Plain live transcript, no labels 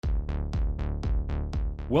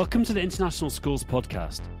Welcome to the International Schools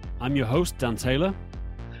Podcast. I'm your host, Dan Taylor.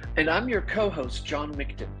 And I'm your co-host, John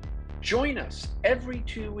Micton. Join us every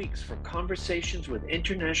 2 weeks for conversations with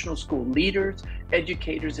international school leaders,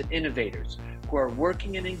 educators, and innovators who are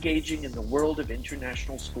working and engaging in the world of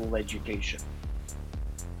international school education.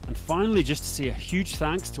 And finally, just to say a huge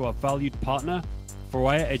thanks to our valued partner,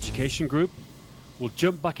 Faraya Education Group. We'll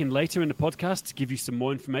jump back in later in the podcast to give you some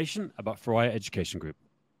more information about Faraya Education Group.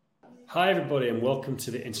 Hi, everybody, and welcome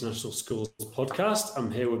to the International Schools Podcast.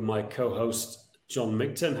 I'm here with my co-host, John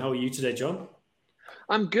Micton. How are you today, John?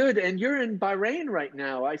 I'm good, and you're in Bahrain right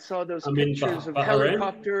now. I saw those pictures of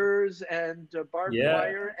helicopters and barbed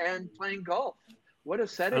wire and playing golf. What a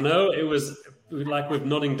setting. I know, it was like with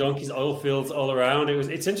nodding donkeys, oil fields all around.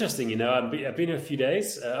 It's interesting, you know. I've been here a few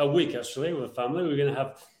days, a week actually, with a family. We're going to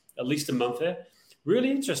have at least a month here.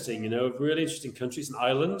 Really interesting, you know, really interesting countries, an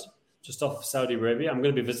island just off Saudi Arabia. I'm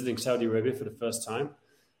going to be visiting Saudi Arabia for the first time.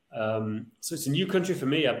 So it's a new country for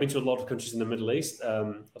me. I've been to a lot of countries in the Middle East.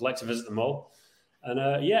 I'd like to visit them all. And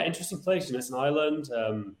interesting place. You know, it's an island,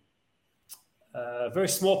 a very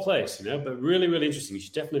small place, you know, but really, really interesting. You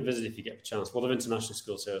should definitely visit if you get the chance. A lot of international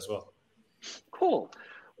schools here as well. Cool.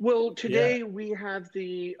 Well, today we have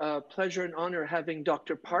the pleasure and honor of having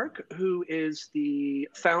Dr. Park, who is the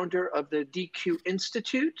founder of the DQ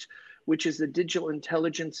Institute, which is the Digital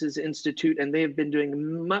Intelligences Institute, and they have been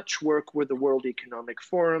doing much work with the World Economic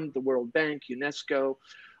Forum, the World Bank, UNESCO,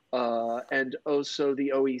 and also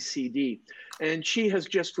the OECD. And she has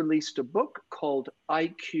just released a book called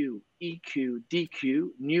IQ, EQ, DQ,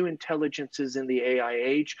 New Intelligences in the AI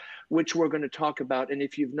Age, which we're going to talk about. And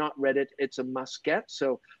if you've not read it, it's a must get.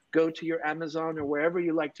 So go to your Amazon or wherever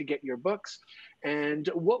you like to get your books. And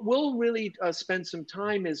what we'll really spend some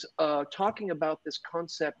time is talking about this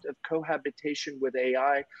concept of cohabitation with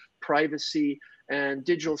AI, privacy, and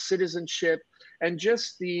digital citizenship, and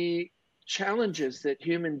just the challenges that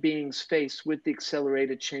human beings face with the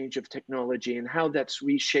accelerated change of technology and how that's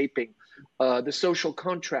reshaping the social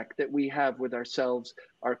contract that we have with ourselves,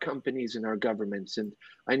 our companies, and our governments. And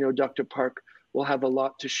I know Dr. Park will have a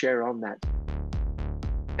lot to share on that.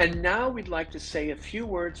 And now we'd like to say a few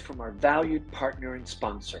words from our valued partner and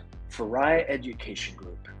sponsor, Faraya Education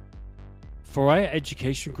Group. Faraya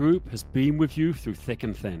Education Group has been with you through thick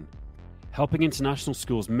and thin, helping international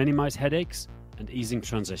schools minimize headaches and easing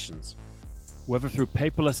transitions. Whether through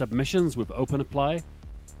paperless admissions with Open Apply,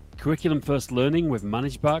 curriculum-first learning with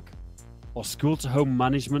ManageBack, or school-to-home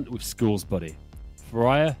management with Schools Buddy,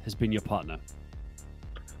 Faraya has been your partner.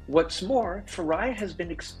 What's more, Faraya has been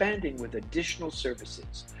expanding with additional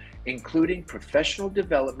services, including professional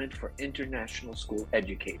development for international school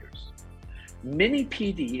educators. Mini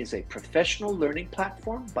PD is a professional learning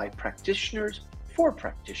platform by practitioners for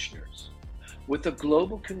practitioners. With a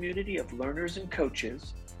global community of learners and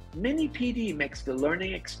coaches, Mini PD makes the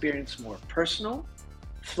learning experience more personal,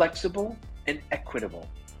 flexible, and equitable.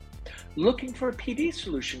 Looking for a PD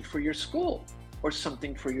solution for your school or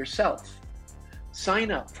something for yourself?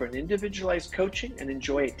 Sign up for an individualized coaching and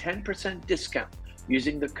enjoy a 10% discount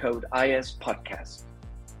using the code ISPodcast.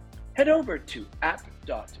 Head over to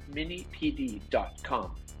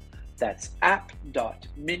app.minipd.com. That's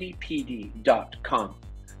app.minipd.com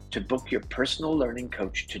to book your personal learning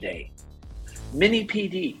coach today. Mini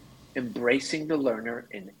PD, embracing the learner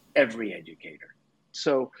in every educator.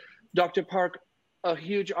 So, Dr. Park, a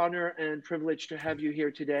huge honor and privilege to have you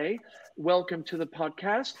here today. Welcome to the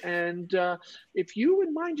podcast. And if you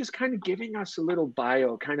would mind just kind of giving us a little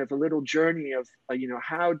bio, kind of a little journey of,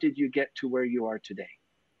 how did you get to where you are today?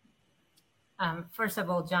 First of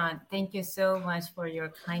all, John, thank you so much for your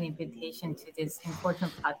kind invitation to this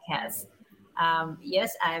important podcast.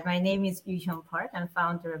 My name is Yuhyun Park. I'm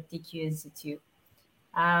founder of DQ Institute.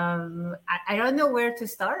 I don't know where to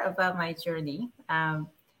start about my journey.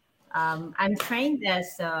 I'm trained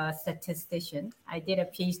as a statistician. I did a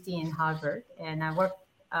PhD in Harvard, and I worked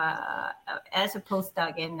as a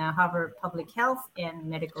postdoc in Harvard Public Health and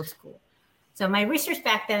Medical School. So my research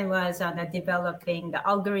back then was on developing the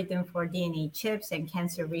algorithm for DNA chips and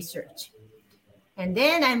cancer research. And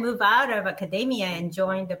then I moved out of academia and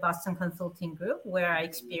joined the Boston Consulting Group, where I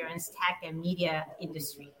experienced tech and media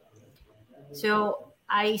industry. So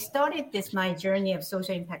I started my journey of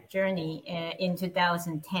social impact journey in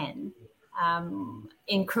 2010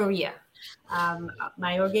 in Korea.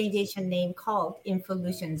 My organization name called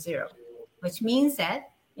Infolution Zero, which means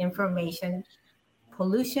that information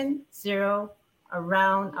pollution zero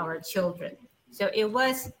around our children. So it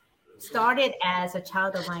was started as a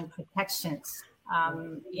child of line protections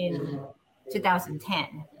in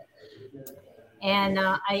 2010. And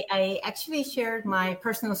I actually shared my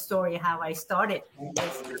personal story, how I started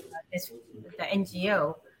the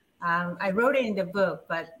NGO. I wrote it in the book,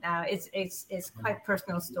 but it's quite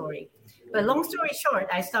personal story. But long story short,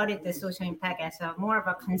 I started the social impact as more of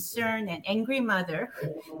a concerned and angry mother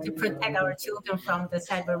to protect our children from the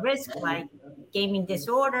cyber risk like gaming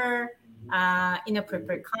disorder,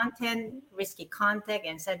 inappropriate content, risky content,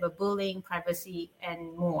 and cyberbullying, privacy,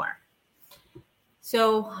 and more.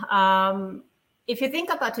 So if you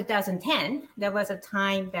think about 2010, there was a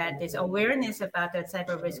time that this awareness about that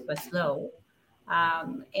cyber risk was low.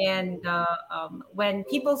 When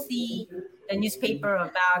people see the newspaper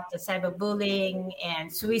about the cyberbullying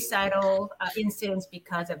and suicidal incidents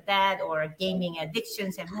because of that, or gaming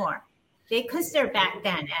addictions and more, they consider back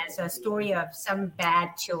then as a story of some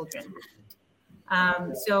bad children.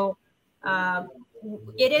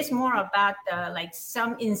 It is more about like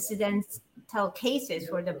some incidental cases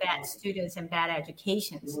for the bad students and bad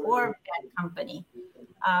educations or bad company.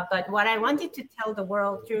 But what I wanted to tell the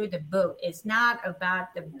world through the book is not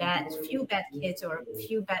about the few bad kids or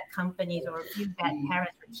few bad companies or few bad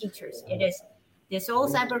parents or teachers. It is this whole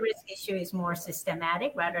cyber risk issue is more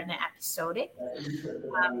systematic rather than episodic.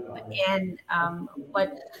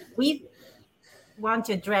 What we want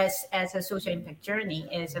to address as a social impact journey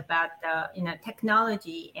is about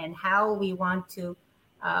technology and how we want to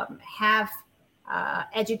have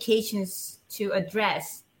educations to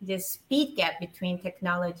address this speed gap between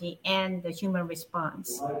technology and the human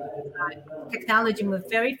response. Technology moves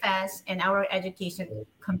very fast, and our education,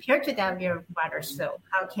 compared to that, we are rather slow.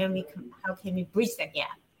 How can we bridge that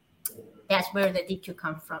gap? That's where the DQ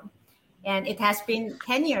comes from, and it has been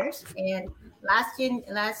 10 years. And last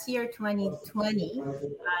year, 2020,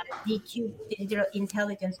 DQ digital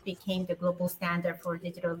intelligence became the global standard for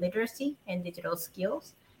digital literacy and digital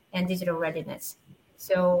skills and digital readiness.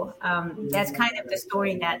 So that's kind of the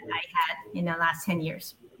story that I had in the last 10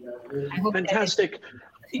 years. I hope fantastic.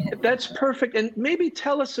 That's perfect. And maybe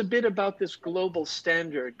tell us a bit about this global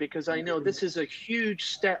standard, because I know this is a huge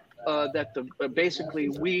step that basically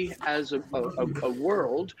we as a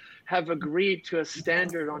world have agreed to a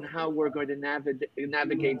standard on how we're going to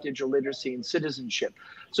navigate digital literacy and citizenship.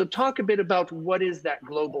 So talk a bit about what is that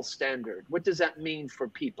global standard? What does that mean for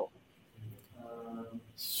people?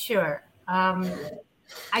 Sure.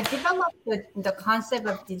 I developed the concept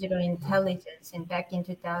of digital intelligence back in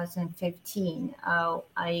 2015.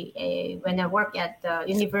 When I worked at the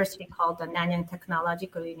university called the Nanyang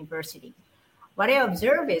Technological University. What I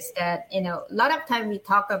observe is that, a lot of time we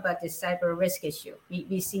talk about this cyber risk issue.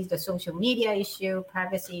 We see the social media issue,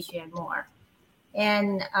 privacy issue, and more.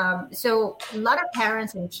 And so a lot of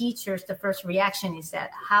parents and teachers, the first reaction is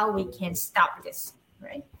that how we can stop this,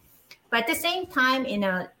 right? But at the same time,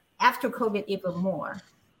 after COVID even more,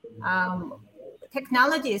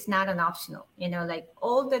 technology is not an optional. Like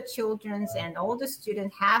all the children and all the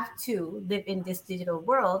students have to live in this digital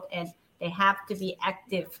world, and they have to be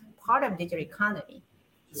active part of digital economy.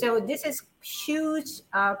 So this is huge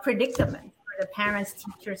predicament for the parents,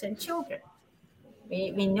 teachers, and children.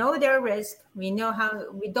 We know their risk. We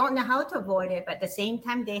don't know how to avoid it, but at the same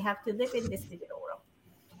time, they have to live in this digital world.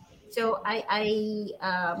 So I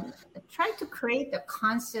try to create the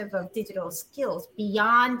concept of digital skills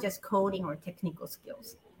beyond just coding or technical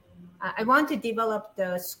skills. I want to develop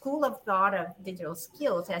the school of thought of digital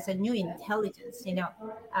skills as a new intelligence,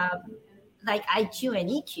 like IQ and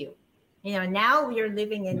EQ. Now we are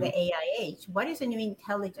living in the AI age. What is a new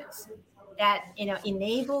intelligence that,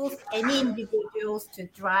 enables any individuals to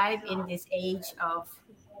thrive in this age of,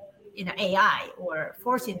 AI or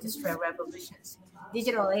fourth industrial revolutions,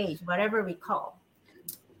 digital age, whatever we call.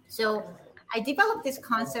 So I developed this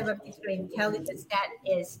concept of digital intelligence that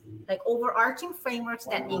is like overarching frameworks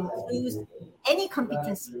that includes any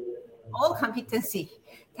competency, all competency,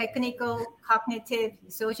 technical, cognitive,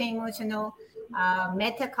 social emotional,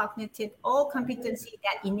 metacognitive, all competency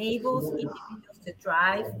that enables individuals to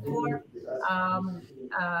drive for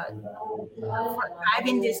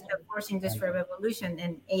driving this the fourth industrial revolution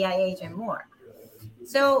and AI age and more.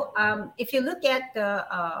 So if you look at the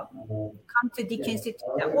come to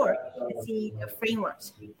dqinstitute.org, you can see the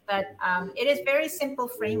frameworks. But it is very simple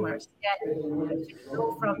frameworks that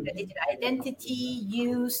go from the digital identity,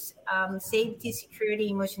 use, safety, security,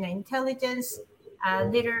 emotional intelligence,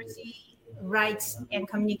 literacy, rights, and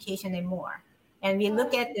communication, and more. And we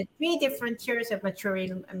look at the 3 different tiers of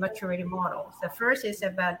maturity models. The first is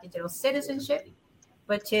about digital citizenship,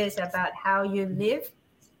 which is about how you live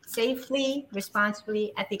safely,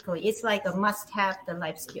 responsibly, ethically. It's like a must-have, the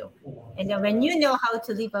life skill. And then when you know how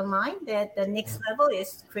to live online, that the next level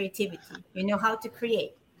is creativity. You know how to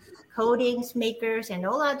create. codings, makers, and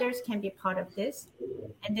all others can be part of this.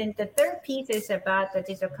 And then the third piece is about the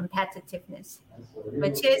digital competitiveness,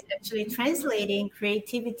 which is actually translating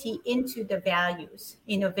creativity into the values,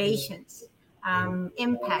 innovations,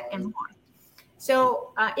 impact, and more.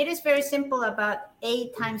 So it is very simple about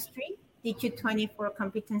 8 times 3, DQ 24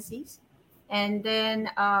 competencies. And then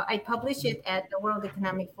I published it at the World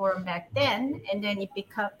Economic Forum back then, and then it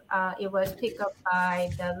was picked up by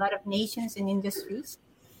a lot of nations and industries.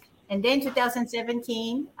 And then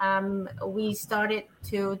 2017, we started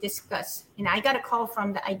to discuss. And I got a call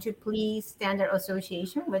from the IEEE Standard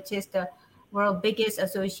Association, which is the world's biggest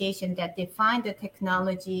association that defines the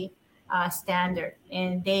technology standard.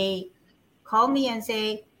 And they call me and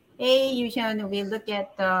say, hey, Yuhyun, we look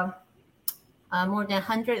at the more than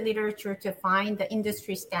 100 literature to find the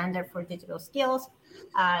industry standard for digital skills.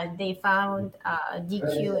 They found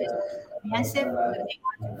DQ is comprehensive, so they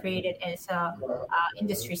want to create it as a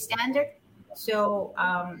industry standard. So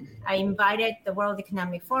I invited the World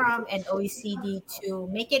Economic Forum and OECD to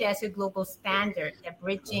make it as a global standard,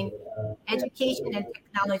 bridging education and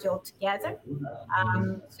technology all together.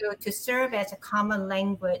 So to serve as a common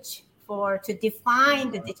language to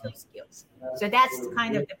define the digital skills. So that's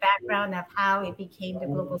kind of the background of how it became the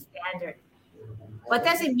global standard. What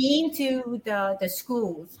does it mean to the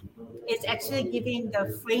schools? It's actually giving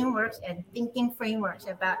the frameworks and thinking frameworks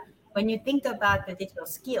about when you think about the digital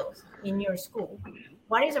skills in your school,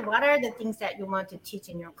 what are the things that you want to teach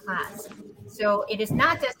in your class? So it is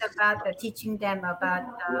not just about teaching them about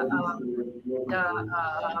the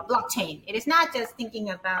blockchain. It is not just thinking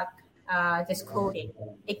about just coding.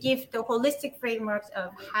 It gives the holistic frameworks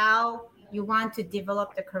of how you want to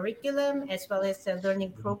develop the curriculum as well as the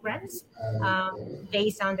learning programs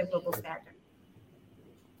based on the global standard.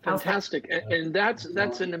 Fantastic. And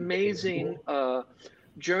that's an amazing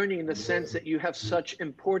journey in the sense that you have such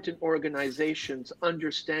important organizations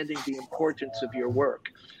understanding the importance of your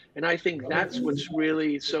work. And I think that's what's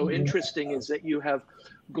really so interesting is that you have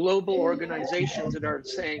global organizations that are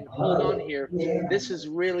saying, hold on here, this is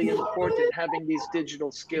really important, having these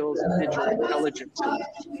digital skills and digital intelligence.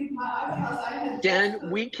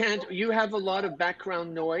 Dan, you have a lot of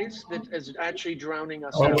background noise that is actually drowning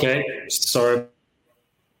us out. Okay, sorry.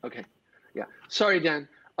 Okay, yeah, sorry, Dan.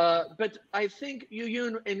 But I think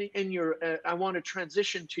Yuhyun, in your, I want to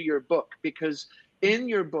transition to your book, because in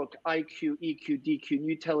your book, IQ, EQ, DQ,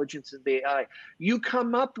 New Intelligence and the AI, you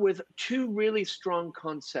come up with two really strong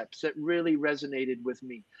concepts that really resonated with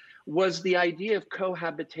me. Was the idea of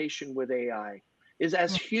cohabitation with AI. Is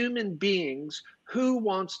as human beings, who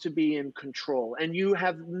wants to be in control? And you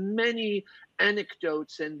have many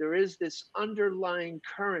anecdotes, and there is this underlying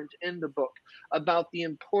current in the book about the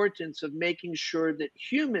importance of making sure that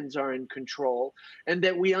humans are in control and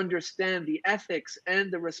that we understand the ethics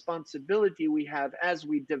and the responsibility we have as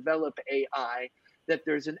we develop AI, that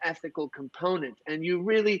there's an ethical component. And you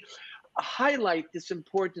really highlight this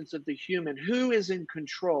importance of the human, who is in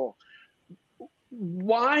control.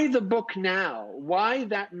 Why the book now? Why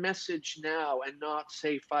that message now and not,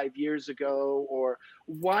 say, 5 years ago? Or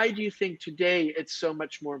why do you think today it's so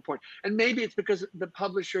much more important? And maybe it's because the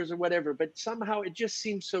publishers or whatever, but somehow it just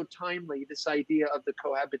seems so timely, this idea of the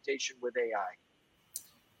cohabitation with AI.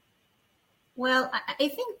 Well, I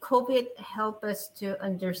think COVID helped us to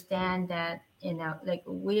understand that, like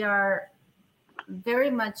we are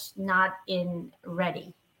very much not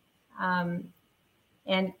ready.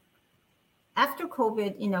 And after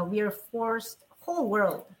COVID, we are forced, whole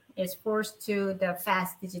world is forced to the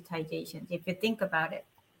fast digitization. If you think about it,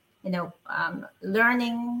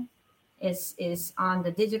 learning is on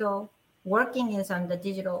the digital, working is on the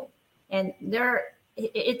digital, and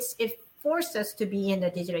it forced us to be in the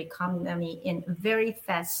digital economy in very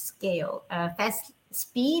fast scale, fast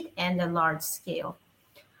speed and a large scale.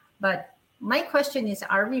 But my question is,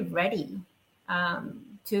 are we ready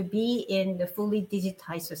to be in the fully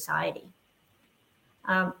digitized society?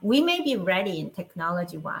 We may be ready in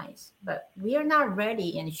technology-wise, but we are not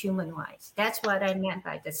ready in human-wise. That's what I meant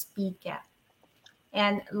by the speed gap.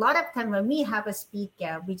 And a lot of time when we have a speed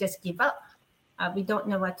gap, we just give up. We don't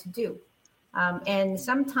know what to do. And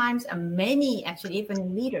sometimes many, actually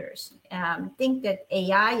even leaders, think that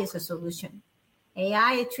AI is a solution.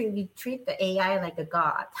 We treat the AI like a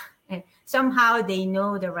god. And somehow they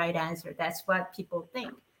know the right answer. That's what people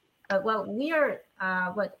think. But what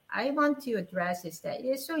I want to address is that it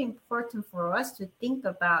is so important for us to think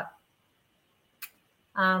about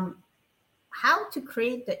how to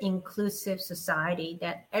create the inclusive society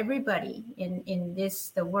that everybody in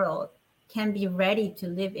the world can be ready to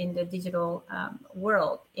live in the digital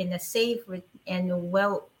world in a safe and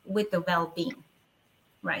with the well-being,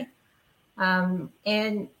 right? And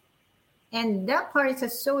that part is a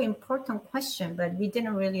so important question, but we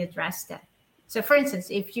didn't really address that. So for instance,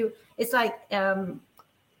 it's like it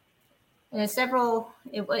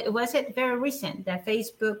was very recent that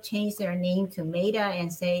Facebook changed their name to Meta and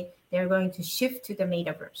say they're going to shift to the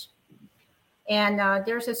metaverse. And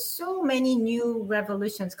there's so many new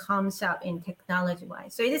revolutions comes up in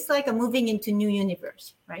technology-wise. So it is like a moving into new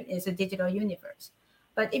universe, right? It's a digital universe.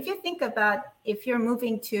 But if you think about if you're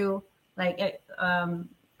moving to like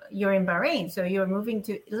you're in Bahrain, so you're moving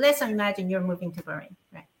to, let's imagine you're moving to Bahrain,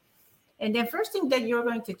 right? And the first thing that you're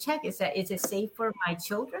going to check is that, is it safe for my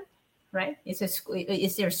children, right? Is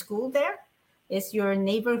there school there? Is your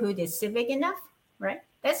neighborhood is civic enough, right?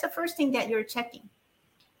 That's the first thing that you're checking.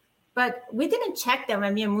 But we didn't check that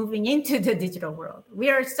when we are moving into the digital world. We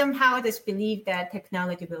are somehow just believe that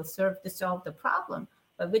technology will serve to solve the problem,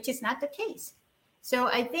 but which is not the case. So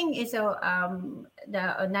I think it's what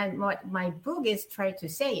my book is trying to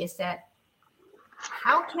say is that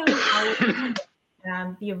how can we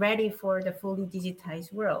be ready for the fully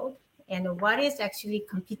digitized world, and what is actually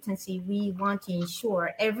competency we want to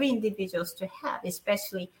ensure every individuals to have,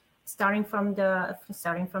 especially starting from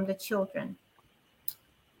the children.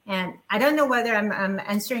 And I don't know whether I'm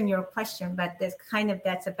answering your question, but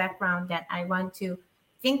that's a background that I want to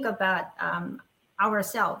think about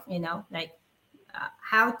ourselves, like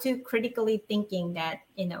how to critically thinking that,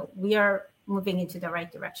 we are moving into the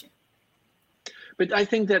right direction. But I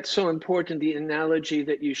think that's so important, the analogy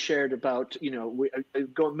that you shared about,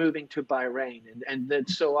 moving to Bahrain, and that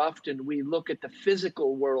so often we look at the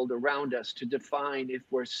physical world around us to define if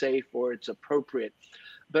we're safe or it's appropriate.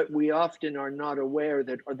 But we often are not aware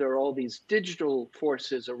that there are all these digital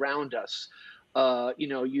forces around us.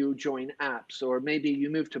 You join apps, or maybe you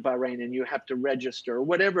move to Bahrain and you have to register, or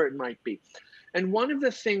whatever it might be. And one of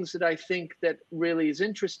the things that I think that really is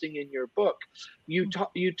interesting in your book, you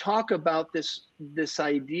talk about this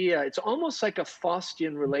idea. It's almost like a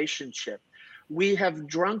Faustian relationship. We have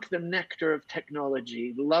drunk the nectar of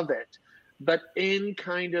technology, love it, but in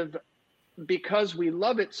kind of, because we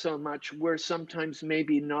love it so much, we're sometimes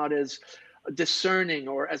maybe not as discerning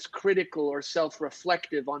or as critical or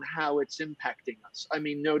self-reflective on how it's impacting us. I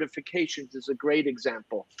mean, notifications is a great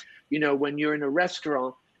example. When you're in a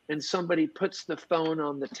restaurant and somebody puts the phone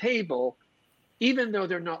on the table, even though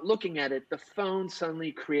they're not looking at it, the phone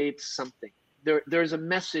suddenly creates something. There's a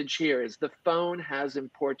message here, is the phone has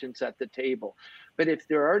importance at the table. But if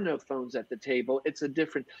there are no phones at the table, it's a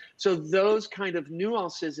different. So those kind of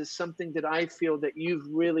nuances is something that I feel that you've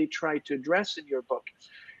really tried to address in your book.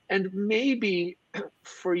 And maybe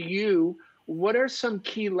for you, what are some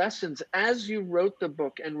key lessons as you wrote the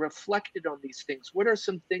book and reflected on these things? What are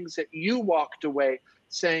some things that you walked away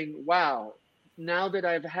saying, wow, now that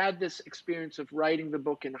I've had this experience of writing the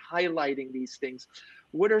book and highlighting these things,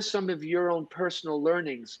 what are some of your own personal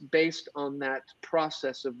learnings based on that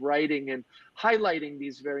process of writing and highlighting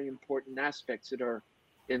these very important aspects that are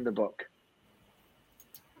in the book?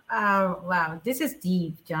 Wow, this is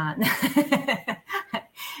deep, John.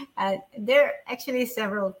 There are actually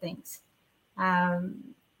several things.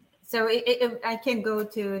 So I can go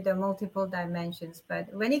to the multiple dimensions,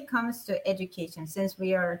 but when it comes to education, since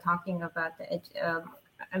we are talking about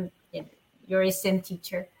you're a SIM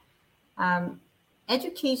teacher,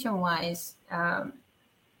 education-wise, a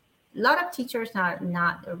lot of teachers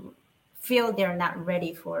not feel they're not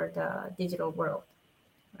ready for the digital world,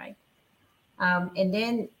 right? And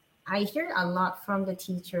then I hear a lot from the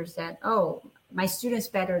teachers that, oh, my student's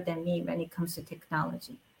better than me when it comes to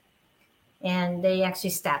technology. And they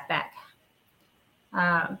actually step back.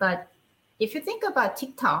 But if you think about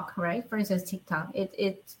TikTok, right? For instance, TikTok,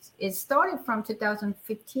 it started from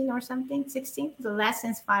 2015 or something, 16, the less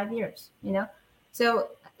than 5 years, So,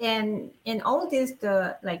 and in all this,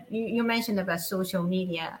 like you mentioned about social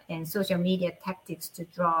media and social media tactics to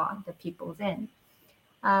draw the people in.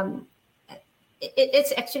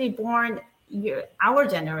 It's actually born our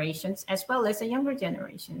generations as well as the younger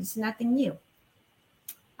generations. It's nothing new.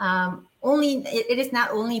 It is not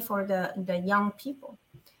only for the young people.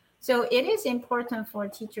 So it is important for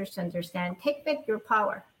teachers to understand, take back your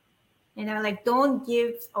power. Like don't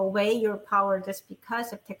give away your power just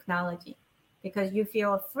because of technology, because you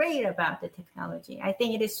feel afraid about the technology. I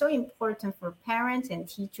think it is so important for parents and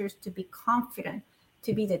teachers to be confident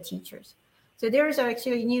to be the teachers. So there is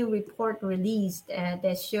actually a new report released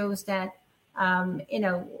that shows that, after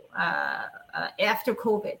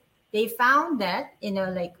COVID, they found that,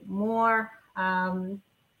 like more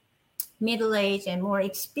middle-aged and more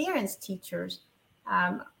experienced teachers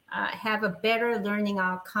have a better learning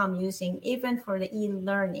outcome using, even for the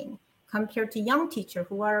e-learning, compared to young teachers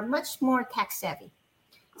who are much more tech savvy.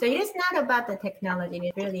 So it is not about the technology,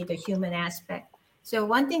 it's really the human aspect. So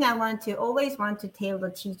one thing I always want to tell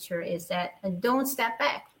the teacher is that don't step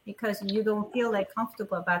back because you don't feel like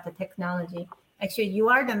comfortable about the technology. Actually, you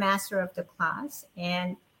are the master of the class,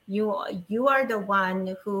 and you are the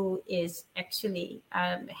one who is actually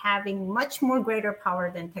having much more greater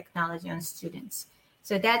power than technology on students.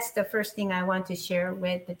 So that's the first thing I want to share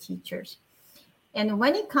with the teachers. And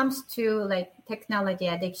when it comes to like technology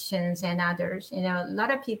addictions and others, a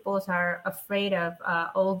lot of people are afraid of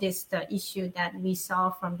all this issue that we saw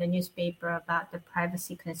from the newspaper about the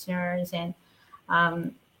privacy concerns and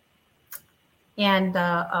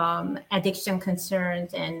addiction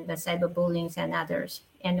concerns and the cyberbullying and others.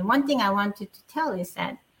 And one thing I wanted to tell is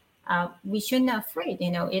that we shouldn't be afraid.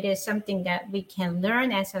 It is something that we can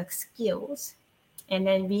learn as a skills, and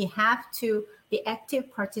then we have to be active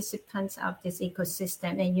participants of this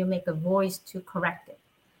ecosystem, and you make a voice to correct it.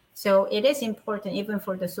 So it is important, even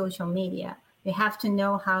for the social media, we have to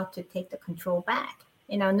know how to take the control back.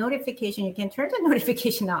 Notification, you can turn the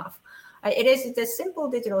notification off. It is the simple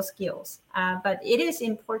digital skills, but it is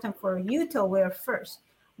important for you to aware first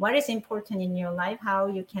what is important in your life, how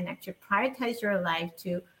you can actually prioritize your life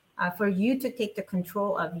for you to take the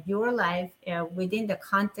control of your life within the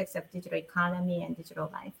context of digital economy and digital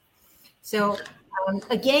life. So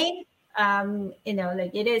again,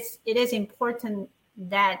 it is important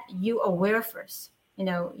that you aware first.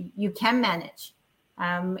 You can manage.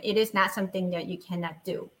 It is not something that you cannot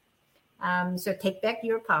do. So take back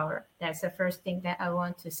your power. That's the first thing that I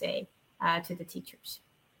want to say to the teachers.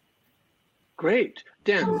 Great.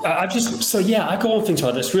 Dan? I got one thing to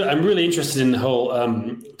add. I'm really interested in the whole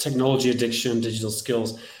technology addiction, digital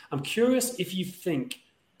skills. I'm curious if you think,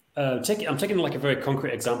 I'm taking like a very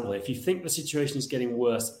concrete example. If you think the situation is getting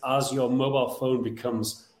worse as your mobile phone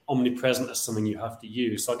becomes omnipresent as something you have to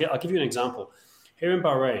use. So I'll give you an example. Here in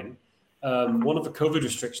Bahrain, one of the COVID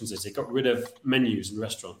restrictions is they got rid of menus in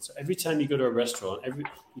restaurants. So every time you go to a restaurant, you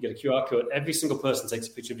get a QR code, every single person takes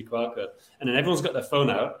a picture of your QR code, and then everyone's got their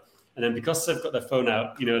phone out. And then because they've got their phone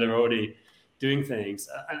out, they're already doing things.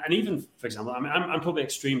 And even, for example, I'm probably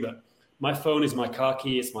extreme, but my phone is my car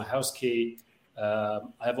key, it's my house key. I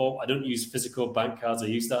don't use physical bank cards. I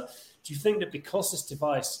use that. Do you think that because this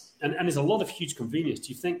device, and there's a lot of huge convenience,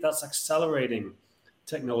 do you think that's accelerating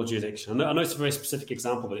technology addiction? I know it's a very specific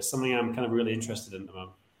example, but it's something I'm kind of really interested in at the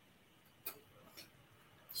moment.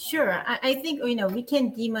 Sure. I think, we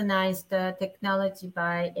can demonize the technology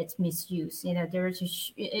by its misuse.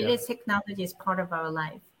 Technology is part of our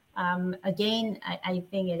life. Again, I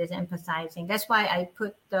think it is emphasizing. That's why I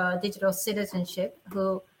put the digital citizenship,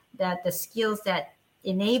 that the skills that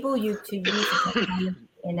enable you to use technology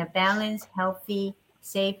in a balanced, healthy,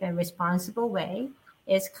 safe, and responsible way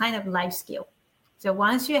is kind of life skill. So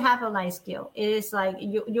once you have a life skill, it is like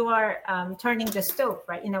you are turning the stove,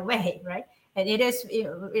 right, in a way, right? And it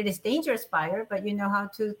is dangerous fire, but you know how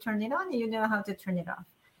to turn it on and you know how to turn it off.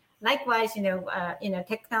 Likewise,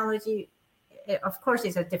 technology, of course,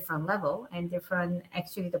 is a different level and different,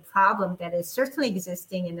 actually, the problem that is certainly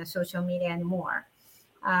existing in the social media and more.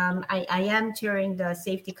 I am chairing the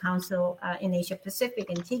Safety Council in Asia Pacific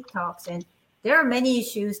and TikToks, and there are many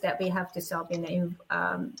issues that we have to solve in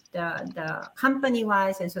the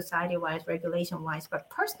company-wise and society-wise, regulation-wise, but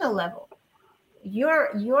personal level.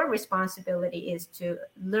 Your responsibility is to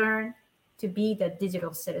learn to be the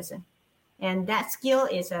digital citizen. And that skill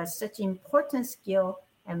is such an important skill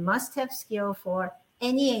and must-have skill for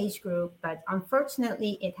any age group, but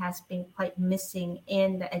unfortunately, it has been quite missing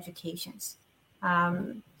in the educations.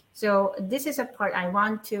 So this is a part I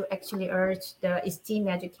want to actually urge the esteemed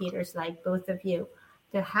educators like both of you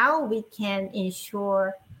to how we can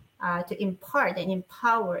ensure to impart and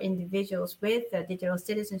empower individuals with the digital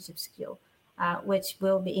citizenship skill. Which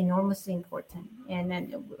will be enormously important. And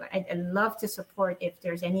then I'd love to support if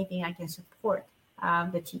there's anything I can support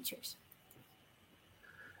the teachers.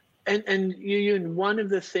 And Yuhyun, one of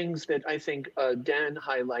the things that I think Dan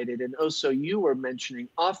highlighted, and also you were mentioning,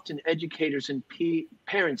 often educators and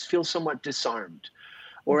parents feel somewhat disarmed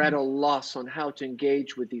or at a loss on how to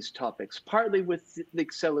engage with these topics. Partly with the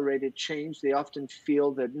accelerated change, they often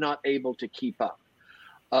feel they're not able to keep up.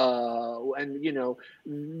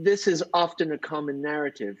 This is often a common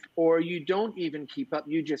narrative, or you don't even keep up,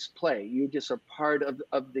 you just play, you just are part of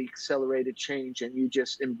the accelerated change and you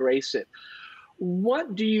just embrace it.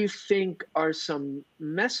 What do you think are some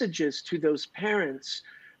messages to those parents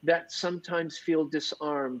that sometimes feel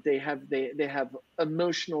disarmed? They have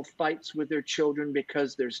emotional fights with their children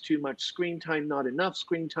because there's too much screen time, not enough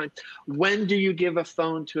screen time. When do you give a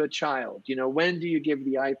phone to a child? When do you give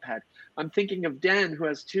the iPad? I'm thinking of Dan, who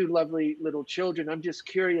has two lovely little children. I'm just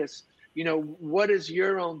curious, what is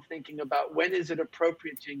your own thinking about when is it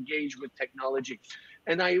appropriate to engage with technology?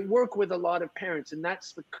 And I work with a lot of parents, and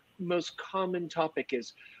that's the most common topic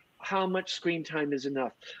is how much screen time is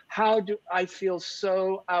enough? How do I feel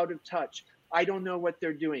so out of touch? I don't know what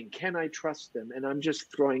they're doing. Can I trust them? And I'm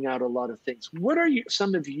just throwing out a lot of things. What are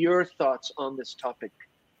some of your thoughts on this topic?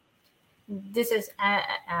 This is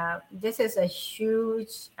a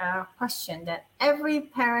huge question that every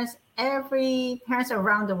parents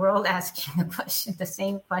around the world asking the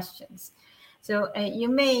same questions. So you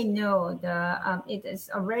may know it is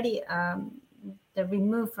already the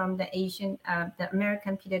removed from the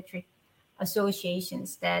American Pediatric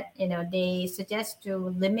Associations that they suggest to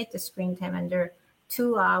limit the screen time under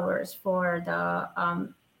 2 hours for the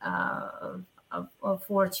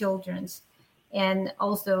for children's. And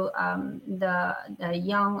also the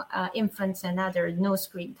young infants and other no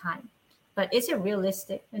screen time. But is it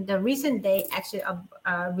realistic? And the reason they actually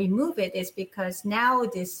remove it is because now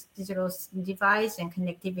this digital device and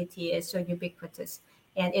connectivity is so ubiquitous,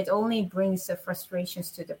 and it only brings the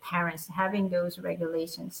frustrations to the parents having those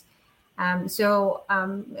regulations. That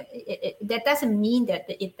doesn't mean that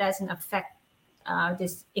it doesn't affect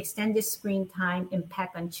this extended screen time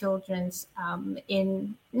impact on children's,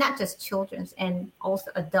 in not just children's and also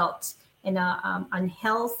adults, on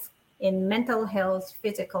health, in mental health,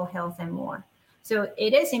 physical health, and more. So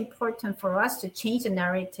it is important for us to change the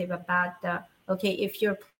narrative about if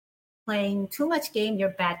you're playing too much game, you're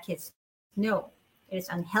bad kids. No, it is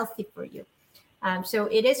unhealthy for you. So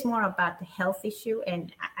it is more about the health issue,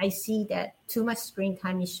 and I see that too much screen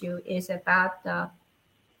time issue is about the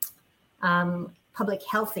public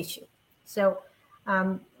health issue. So,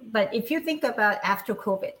 but if you think about after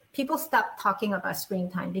COVID, people stopped talking about screen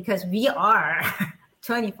time because we are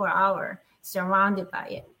 24-hour surrounded by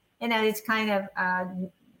it. And it's kind of,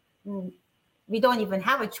 we don't even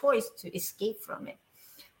have a choice to escape from it.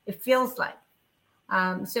 It feels like.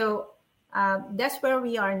 That's where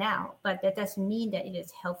we are now, but that doesn't mean that it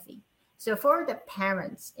is healthy. So for the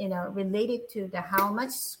parents, related to the how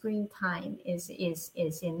much screen time is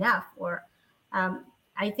enough, or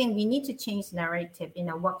I think we need to change the narrative.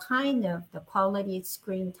 What kind of the quality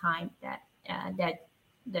screen time that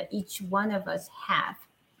each one of us have.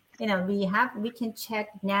 We can check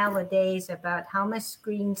nowadays about how much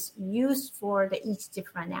screens used for each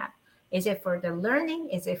different app. Is it for the learning?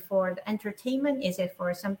 Is it for the entertainment? Is it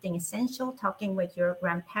for something essential, talking with your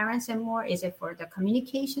grandparents and more? Is it for the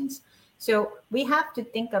communications? So we have to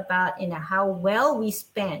think about how well we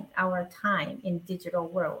spend our time in digital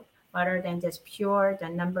world, rather than just pure the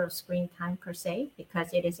number of screen time per se,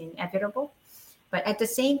 because it is inevitable. But at the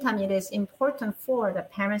same time, it is important for the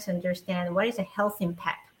parents to understand what is the health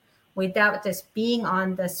impact without just being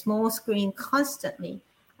on the small screen constantly.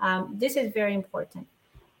 This is very important.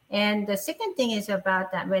 And the second thing is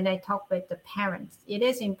about that when I talk with the parents, it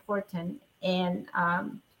is important and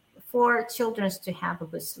for children to have a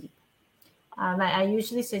good sleep. I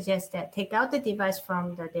usually suggest that take out the device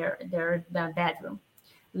from their bedroom.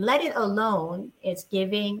 Let it alone. It's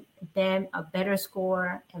giving them a better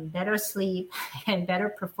score and better sleep and better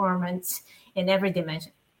performance in every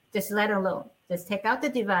dimension. Just let it alone. Just take out the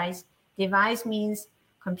device. Device means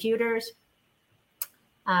computers,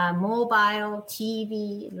 mobile,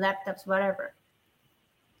 TV, laptops, whatever.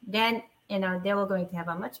 Then they were going to have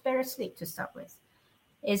a much better sleep to start with.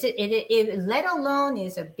 Let alone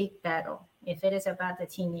is a big battle. If it is about the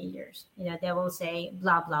teenagers, they will say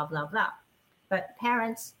blah blah blah blah. But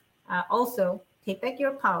parents also take back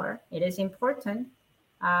your power. It is important.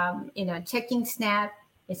 Checking Snap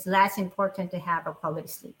is less important to have a quality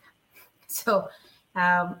sleep. So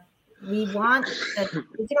we want the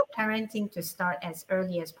digital parenting to start as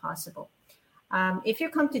early as possible. If you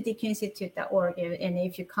come to dqinstitute.org, and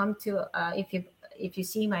if you come to if you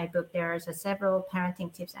see my book, there's several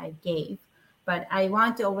parenting tips I gave. But I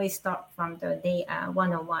want to always start from the day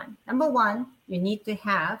 101. Number one, you need to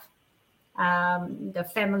have the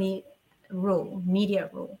family rule, media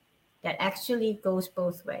rule, that actually goes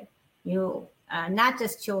both ways. You, not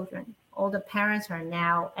just children, all the parents are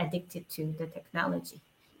now addicted to the technology.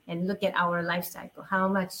 And look at our life cycle, how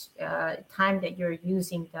much time that you're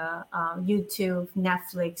using the YouTube,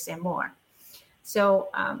 Netflix, and more. So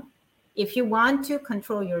if you want to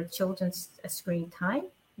control your children's screen time,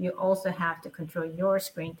 you also have to control your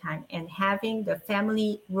screen time, and having the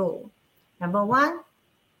family rule. Number one,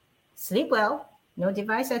 sleep well. No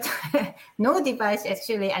device. No device.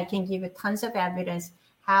 Actually, I can give you tons of evidence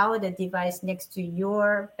how the device next to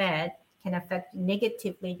your bed can affect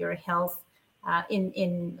negatively your health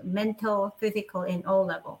in mental, physical, in all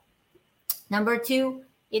level. Number two,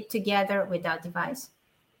 eat together without device.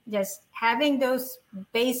 Just having those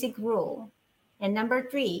basic rule. And number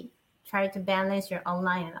three, try to balance your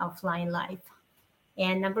online and offline life.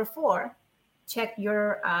 And number four, check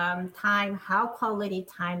your time, how quality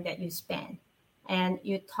time that you spend. And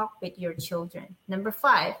you talk with your children. Number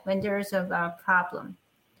five, when there's a problem,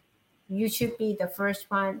 you should be the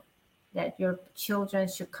first one that your children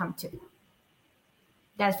should come to.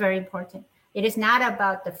 That's very important. It is not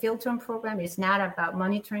about the filtering program. It's not about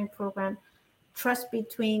monitoring program. Trust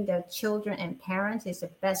between the children and parents is the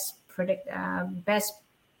best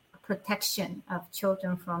protection of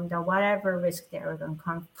children from the whatever risk they're going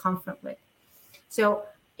to confront with. So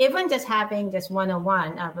even just having this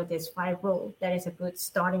one-on-one with this 5 rule, that is a good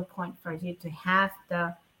starting point for you to have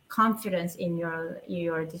the confidence in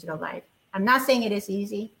your digital life. I'm not saying it is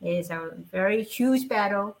easy. It is a very huge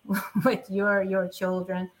battle with your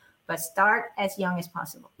children, but start as young as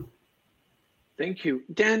possible. Thank you.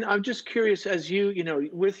 Dan, I'm just curious, as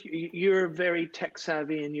you're very tech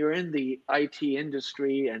savvy and you're in the IT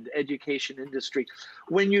industry and education industry.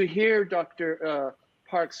 When you hear Dr.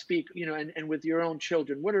 Park speak, and with your own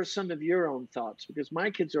children, what are some of your own thoughts? Because my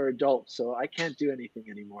kids are adults, so I can't do anything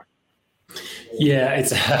anymore. Yeah,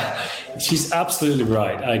 she's absolutely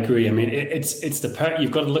right. I agree. I mean, it's the part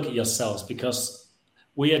you've got to look at yourselves, because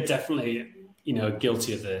we are definitely,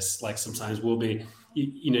 guilty of this. Like sometimes we'll be,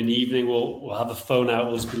 in the evening, we'll have a phone out.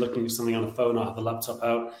 We'll just be looking at something on the phone or have the laptop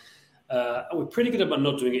out. We're pretty good about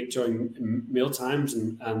not doing it during meal times.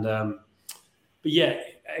 But yeah,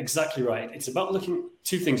 exactly right. It's about looking.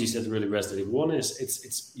 2 things you said really resonated. One is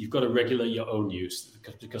it's you've got to regulate your own use,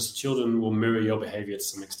 because children will mirror your behavior to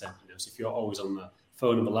some extent. So if you're always on the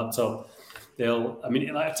phone or the laptop,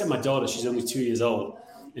 I tell my daughter, she's only 2 years old,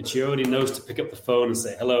 and she already knows to pick up the phone and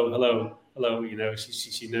say hello, hello, hello.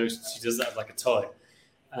 She knows, she does that like a toy,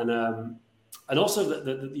 and also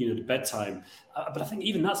the bedtime. But I think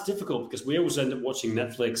even that's difficult, because we always end up watching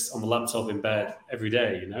Netflix on the laptop in bed every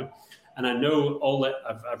day. And I know all that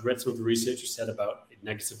I've read some of the research you said about it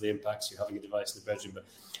negatively impacts you having a device in the bedroom, but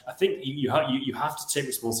I think you have to take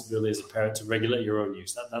responsibility as a parent to regulate your own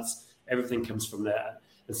use. That's everything comes from there.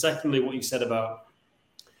 And secondly, what you said about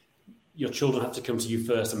your children have to come to you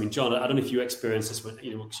first. I mean, John, I don't know if you experienced this when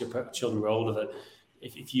because your children were older, that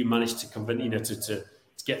if you managed to convince to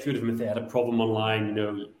get through to them if they had a problem online,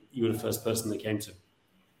 you were the first person they came to.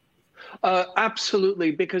 Absolutely,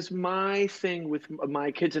 because my thing with my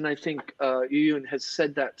kids, and I think Yuhyun has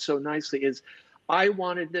said that so nicely, is I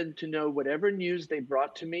wanted them to know whatever news they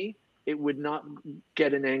brought to me, it would not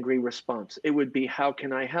get an angry response. It would be, how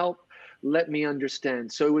can I help? Let me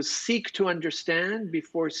understand. So it was seek to understand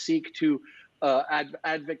before seek to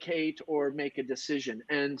advocate or make a decision.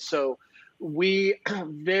 And so we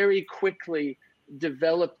very quickly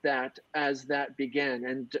developed that as that began.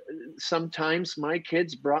 And sometimes my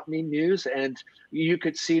kids brought me news and you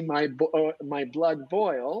could see my blood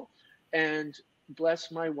boil. And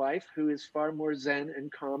bless my wife, who is far more zen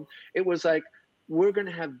and calm, it was like, we're going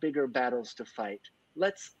to have bigger battles to fight.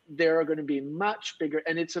 There are going to be much bigger,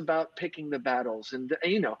 and it's about picking the battles. And,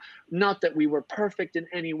 not that we were perfect in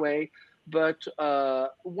any way, but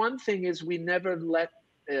one thing is we never let,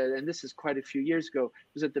 and this is quite a few years ago,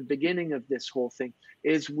 it was at the beginning of this whole thing,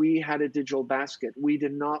 is we had a digital basket. We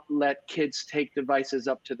did not let kids take devices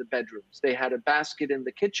up to the bedrooms. They had a basket in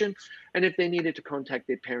the kitchen, and if they needed to contact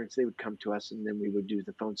their parents, they would come to us, and then we would do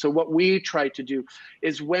the phone. So what we tried to do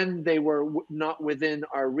is, when they were not within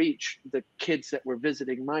our reach, the kids that were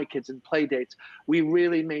visiting my kids in play dates, we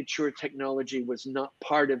really made sure technology was not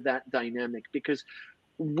part of that dynamic, because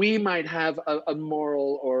we might have a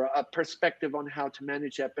moral or a perspective on how to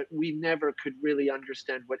manage that, but we never could really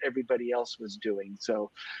understand what everybody else was doing.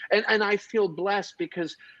 So, and I feel blessed,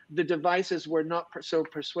 because the devices were not so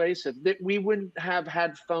persuasive that we wouldn't have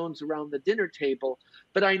had phones around the dinner table.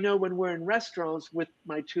 But I know when we're in restaurants with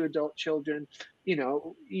my 2 adult children,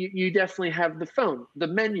 you definitely have the phone. The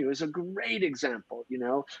menu is a great example.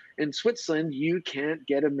 In Switzerland, you can't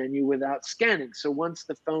get a menu without scanning. So once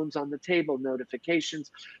the phone's on the table,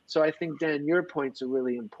 notifications. So I think, Dan, your point's a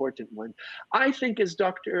really important one. I think, as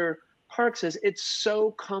Dr. Park says, it's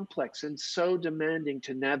so complex and so demanding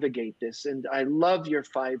to navigate this. And I love your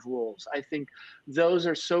 5 rules. I think those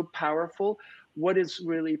are so powerful. What is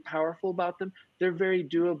really powerful about them? They're very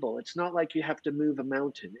doable. It's not like you have to move a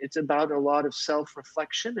mountain. It's about a lot of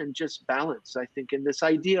self-reflection and just balance, I think, in this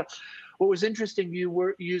idea. What was interesting,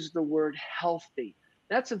 you used the word healthy.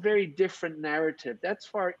 That's a very different narrative. That's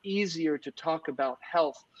far easier to talk about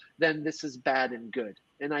health than this is bad and good.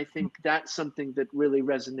 And I think that's something that really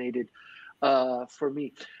resonated. for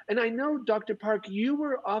me. And I know, Dr. Park, you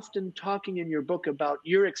were often talking in your book about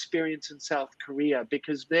your experience in South Korea,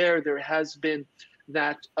 because there has been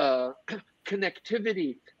that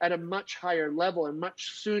connectivity at a much higher level and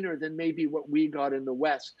much sooner than maybe what we got in the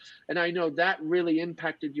West. And I know that really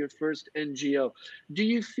impacted your first NGO. Do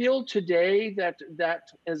you feel today that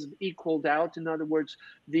that has equaled out? In other words,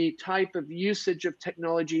 the type of usage of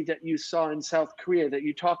technology that you saw in South Korea, that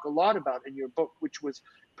you talk a lot about in your book, which was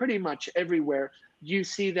pretty much everywhere, do you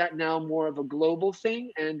see that now more of a global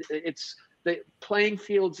thing, and it's the playing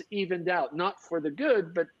field's evened out, not for the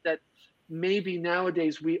good, but that maybe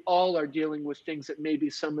nowadays we all are dealing with things that maybe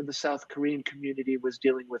some of the South Korean community was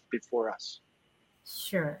dealing with before us?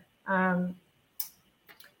 Sure.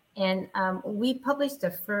 We published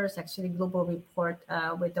the first actually global report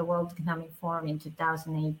with the World Economic Forum in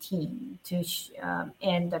 2018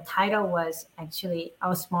 and the title was actually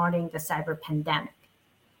Outsmarting the Cyber Pandemic.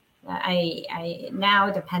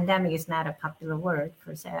 Now the pandemic is not a popular word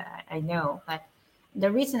per se, I know, but the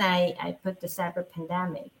reason I put the cyber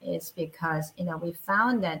pandemic is because, we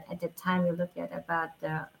found that at the time we looked at about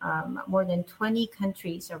the more than 20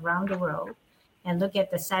 countries around the world and look at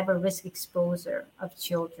the cyber risk exposure of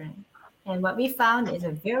children. And what we found is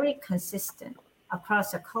a very consistent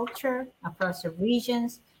across the culture, across the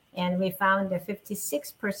regions. And we found that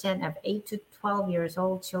 56% of 8 to 12 years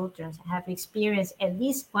old children have experienced at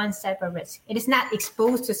least one cyber risk. It is not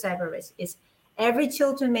exposed to cyber risk. It's every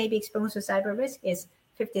children may be exposed to cyber risk. Is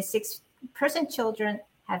 56% children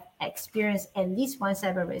have experienced at least one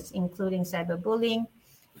cyber risk, including cyberbullying,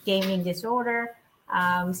 gaming disorder,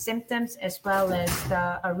 symptoms, as well as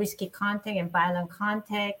the risky contact and violent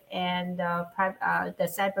contact, and the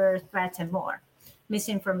cyber threats and more,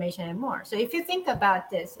 misinformation and more. So if you think about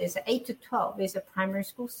this, it's 8 to 12 is a primary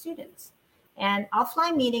school students, and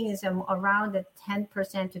offline meeting is around the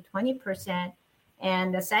 10% to 20%.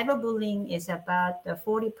 And the cyberbullying is about the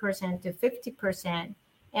 40% to 50%.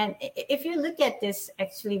 And if you look at this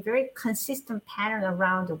actually very consistent pattern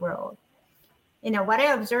around the world, what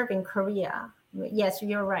I observe in Korea, yes,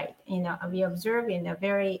 you're right. We observe in a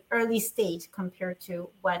very early stage compared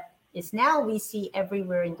to what is now we see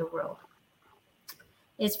everywhere in the world.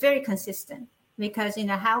 It's very consistent because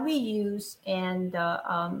how we use and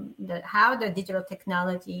how the digital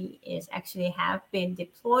technology is actually have been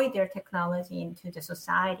deployed their technology into the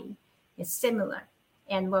society is similar,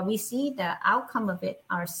 and what we see the outcome of it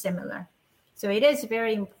are similar. So it is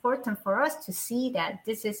very important for us to see that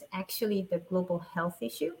this is actually the global health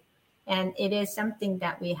issue, and it is something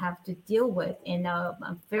that we have to deal with in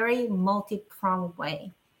a very multi-pronged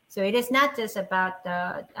way. So it is not just about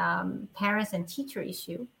the parents and teacher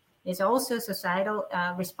issue. It's also societal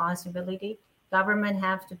responsibility. Government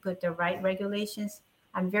have to put the right regulations.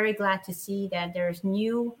 I'm very glad to see that there's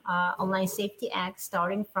new Online Safety Act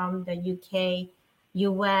starting from the UK,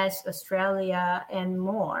 US, Australia, and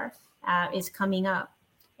more is coming up.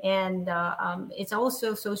 And it's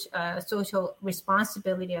also social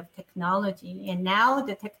responsibility of technology. And now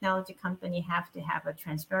the technology company have to have a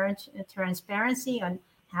transparency on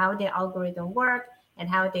how the algorithm work and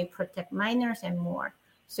how they protect minors and more.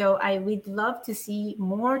 So we'd love to see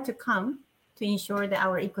more to come to ensure that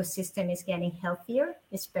our ecosystem is getting healthier,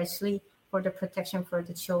 especially for the protection for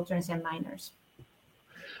the children and minors.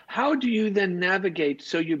 How do you then navigate?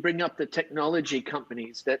 So you bring up the technology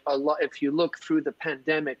companies that a lot, if you look through the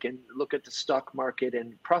pandemic and look at the stock market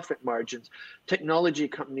and profit margins, technology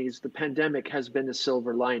companies, the pandemic has been a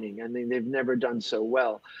silver lining. I mean, they've never done so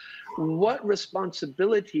well. What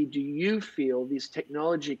responsibility do you feel these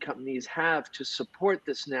technology companies have to support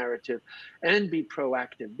this narrative and be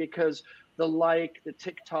proactive? Because the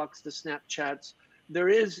TikToks, the Snapchats, there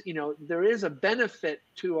is a benefit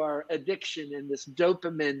to our addiction and this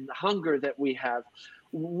dopamine hunger that we have.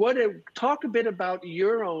 Talk a bit about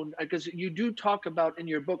your own, because you do talk about in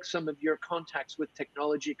your book some of your contacts with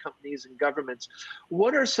technology companies and governments.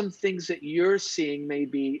 What are some things that you're seeing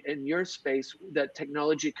maybe in your space that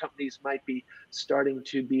technology companies might be starting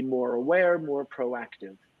to be more aware, more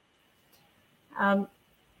proactive?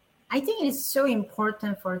 I think it's so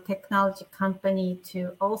important for a technology company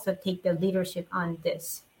to also take the leadership on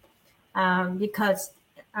this because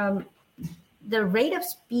the rate of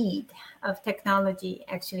speed of technology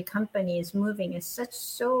actually company is moving is such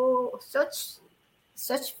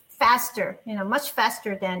faster, much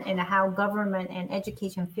faster than how government and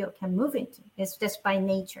education field can move into. It's just by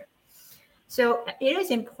nature. So it is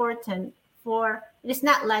important it's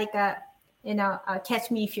not like catch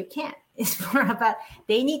me if you can. It's more about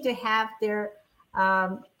they need to have their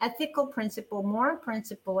ethical principle, moral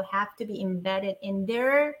principle have to be embedded in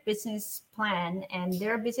their business plan and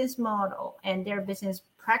their business model and their business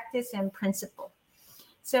practice and principle.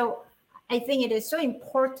 So I think it is so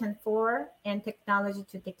important for and technology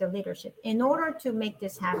to take the leadership. In order to make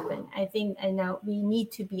this happen, I think we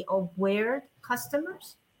need to be aware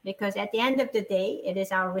customers, because at the end of the day, it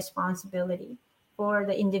is our responsibility for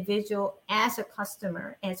the individual as a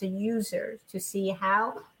customer, as a user, to see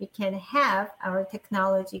how we can have our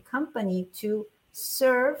technology company to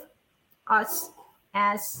serve us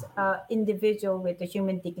as an individual with the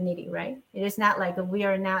human dignity, right? It is not like we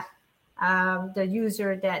are not the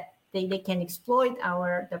user that they can exploit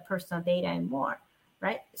the personal data and more,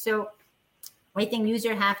 right? So I think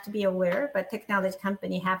users have to be aware, but technology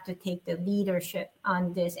company have to take the leadership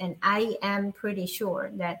on this. And I am pretty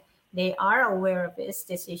sure that they are aware of this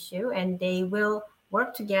issue, and they will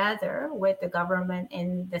work together with the government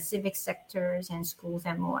and the civic sectors and schools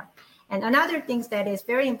and more. And another thing that is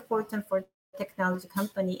very important for technology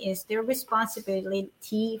company is their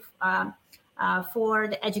responsibility for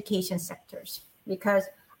the education sectors, because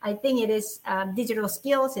I think it is digital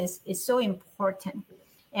skills is so important,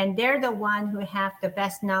 and they're the one who have the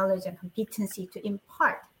best knowledge and competency to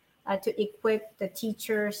impart, to equip the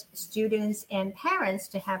teachers, students, and parents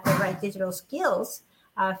to have the right digital skills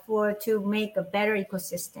to make a better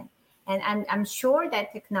ecosystem. And I'm sure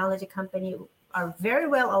that technology companies are very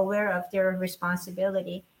well aware of their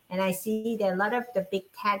responsibility, and I see that a lot of the big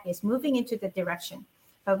tech is moving into the direction.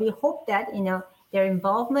 But we hope that their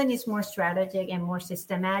involvement is more strategic and more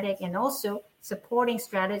systematic, and also supporting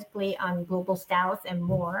strategically on global south and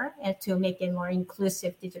more, and to make a more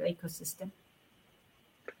inclusive digital ecosystem.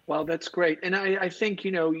 Well, that's great. And I think,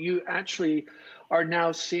 you actually are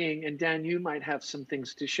now seeing, and Dan, you might have some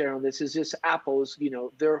things to share on this, is this Apple's,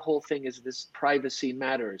 their whole thing is this privacy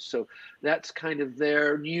matters. So that's kind of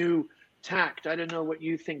their new tact. I don't know what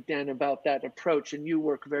you think, Dan, about that approach. And you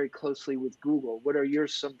work very closely with Google. What are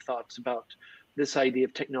some thoughts about this idea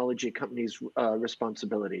of technology companies'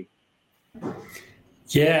 responsibility?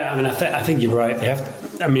 Yeah, I think you're right.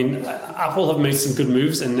 Apple have made some good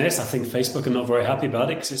moves in this. I think Facebook are not very happy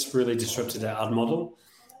about it because it's really disrupted their ad model.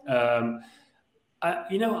 I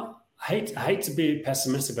hate to be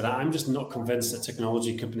pessimistic, but I'm just not convinced that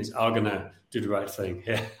technology companies are going to do the right thing.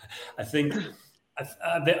 Yeah, I think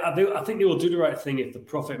they will do the right thing if the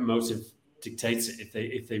profit motive dictates it.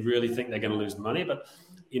 If they really think they're going to lose money, but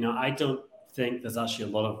I don't think there's actually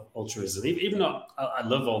a lot of altruism. Even though I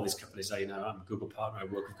love all these companies, I'm a Google partner, I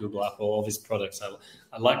work with Google, Apple, all these products,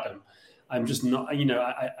 I like them. I'm just not,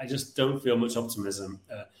 I just don't feel much optimism.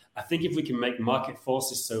 I think if we can make market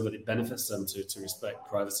forces so that it benefits them to respect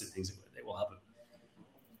privacy things, it will happen.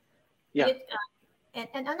 Yeah. And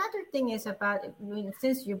another thing is about,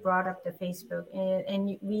 since you brought up the Facebook,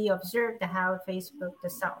 and we observed how Facebook, the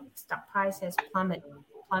stock price has plummeted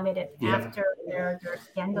after their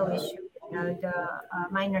scandal issue, the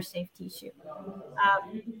minor safety issue.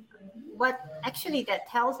 What actually that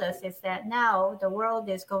tells us is that now the world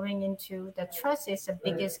is going into the trust is the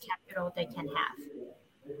biggest capital they can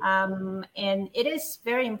have. And it is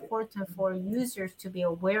very important for users to be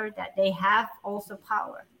aware that they have also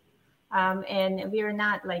power. And we are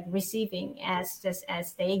not like receiving as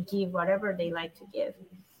they give whatever they like to give.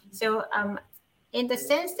 So in the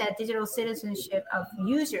sense that digital citizenship of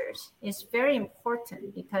users is very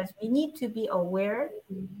important, because we need to be aware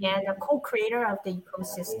and a co-creator of the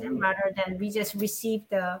ecosystem rather than we just receive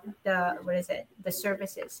the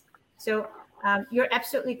services. So you're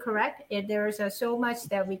absolutely correct. There is so much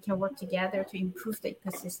that we can work together to improve the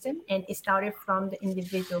ecosystem, and it started from the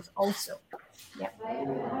individuals also. Yeah.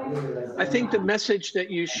 I think the message that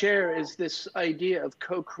you share is this idea of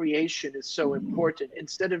co-creation is so important.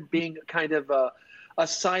 Instead of being kind of a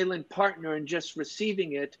silent partner and just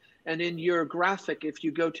receiving it. And in your graphic, if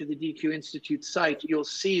you go to the DQ Institute site, you'll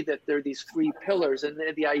see that there are these three pillars. And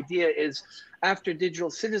the idea is, after digital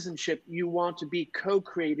citizenship, you want to be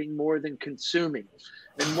co-creating more than consuming.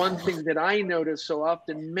 And one thing that I notice so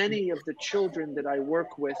often, many of the children that I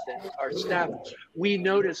work with and our staff, we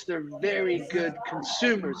notice they're very good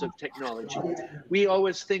consumers of technology. We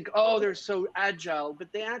always think, oh, they're so agile,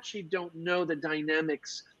 but they actually don't know the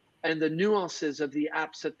dynamics and the nuances of the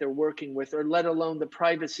apps that they're working with, or let alone the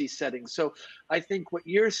privacy settings. So I think what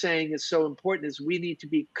you're saying is so important, is we need to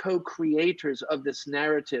be co-creators of this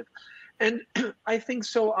narrative. And I think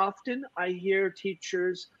so often I hear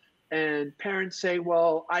teachers and parents say,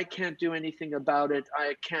 well, I can't do anything about it.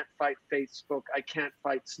 I can't fight Facebook. I can't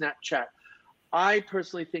fight Snapchat. I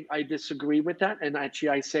personally think I disagree with that. And actually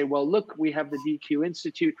I say, well, look, we have the DQ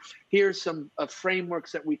Institute. Here's some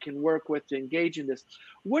frameworks that we can work with to engage in this.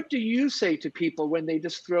 What do you say to people when they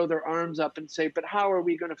just throw their arms up and say, but how are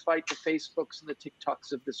we going to fight the Facebooks and the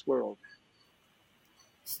TikToks of this world?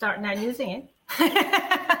 Start not using it.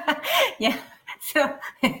 Yeah. So,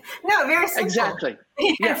 no, very simple. Exactly.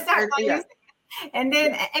 Yeah. Start not using it. And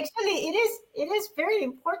then actually it is very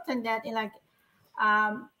important that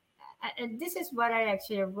this is what I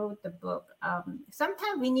actually wrote the book.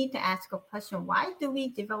 Sometimes we need to ask a question: why do we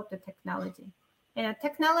develop the technology?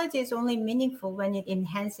 Technology is only meaningful when it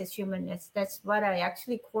enhances humanness. That's what I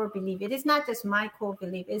actually core believe. It is not just my core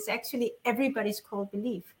belief; it's actually everybody's core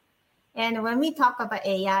belief. And when we talk about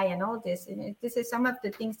AI and all this, and this is some of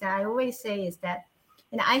the things that I always say is that,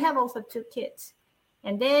 I have also 2 kids.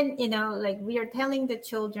 And then, we are telling the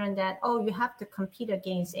children that, oh, you have to compete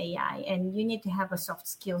against AI and you need to have a soft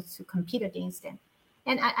skills to compete against them.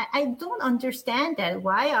 And I don't understand that.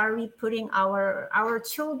 Why are we putting our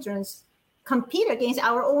children's compete against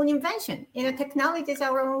our own invention? Technology is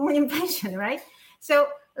our own invention, right? So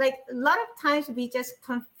a lot of times we just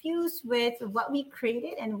confuse with what we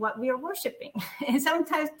created and what we are worshiping. And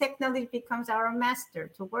sometimes technology becomes our master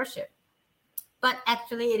to worship. But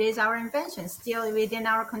actually, it is our invention, still within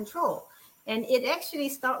our control. And it actually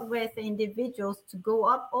starts with individuals to go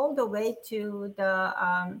up all the way to the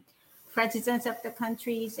presidents of the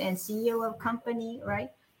countries and CEO of company, right?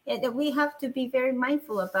 And we have to be very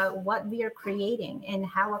mindful about what we are creating and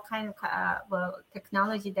how what kind of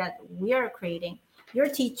technology that we are creating. Your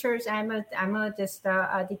teachers, I'm a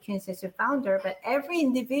DQ Institute founder, but every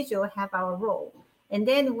individual have our role. And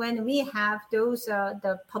then when we have those,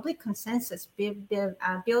 the public consensus,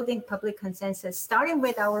 building public consensus, starting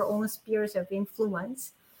with our own spheres of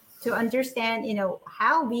influence to understand,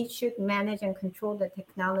 how we should manage and control the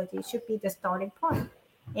technology should be the starting point.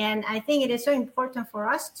 And I think it is so important for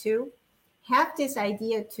us to have this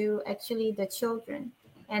idea to actually the children.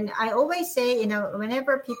 And I always say,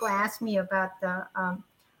 whenever people ask me about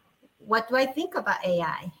what do I think about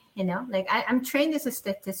AI? I'm trained as a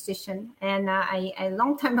statistician, and a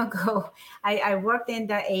long time ago, I worked in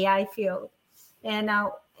the AI field. And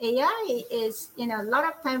AI is, a lot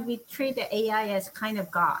of times we treat the AI as kind of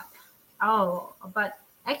God. Oh, but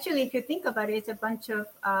actually, if you think about it, it's a bunch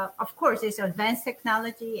of course, it's advanced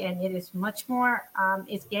technology, and it is much more,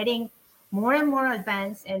 it's getting more and more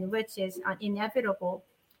advanced, and which is inevitable.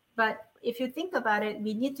 But if you think about it,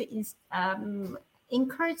 we need to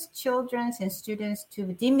encourage children and students to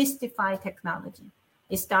demystify technology.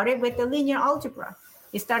 It started with the linear algebra.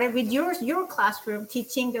 It started with your classroom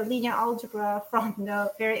teaching the linear algebra from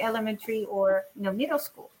the very elementary or middle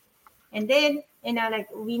school. And then,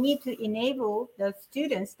 we need to enable the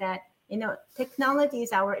students that, technology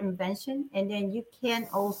is our invention, and then you can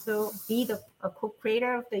also be a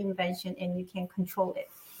co-creator of the invention, and you can control it.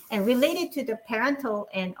 And related to the parental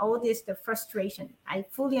and all this, the frustration, I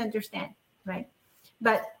fully understand, right?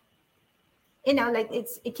 But,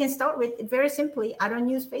 it can start with very simply, I don't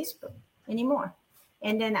use Facebook anymore.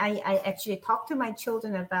 And then I actually talk to my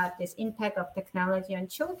children about this impact of technology on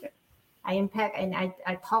children.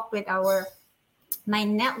 I talk with my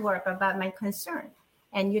network about my concern.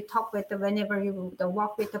 And you talk with whenever you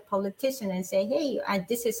walk with the politician and say, hey,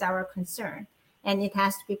 this is our concern. And it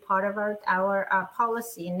has to be part of our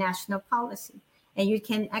policy, national policy. And you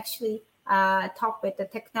can actually talk with the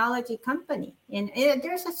technology company. And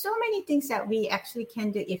there's so many things that we actually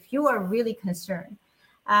can do if you are really concerned.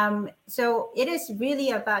 So it is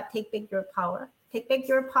really about take back your power. Take back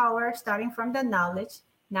your power, starting from the knowledge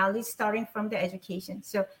starting from the education.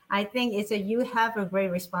 So I think you have a great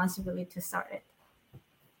responsibility to start it.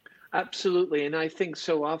 Absolutely. And I think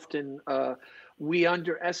so often we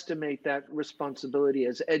underestimate that responsibility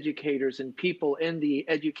as educators and people in the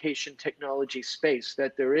education technology space,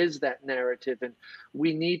 that there is that narrative and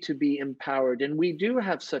we need to be empowered. And we do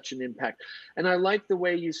have such an impact. And I like the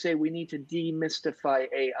way you say we need to demystify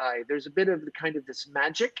AI. There's a bit of kind of this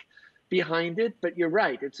magic behind it, but you're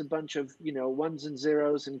right. It's a bunch of, ones and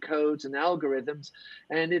zeros and codes and algorithms.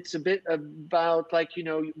 And it's a bit about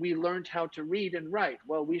we learned how to read and write.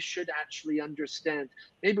 Well, we should actually understand.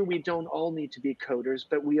 Maybe we don't all need to be coders,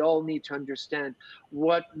 but we all need to understand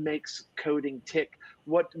what makes coding tick,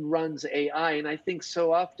 what runs AI. And I think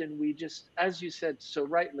so often we just, as you said so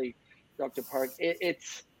rightly, Dr. Park,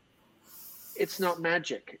 it's not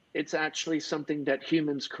magic. It's actually something that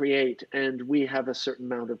humans create, and we have a certain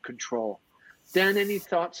amount of control. Dan, any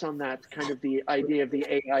thoughts on that, kind of the idea of the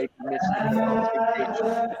AI?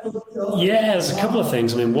 Yeah, there's a couple of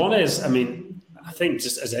things. One is, I think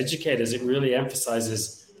just as educators, it really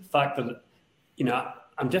emphasizes the fact that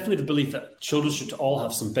I'm definitely the belief that children should all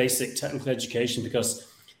have some basic technical education, because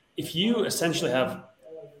if you essentially have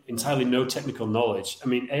entirely no technical knowledge, I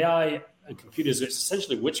mean, AI and computers, it's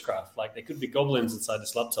essentially witchcraft. Like, they could be goblins inside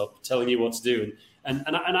this laptop telling you what to do. And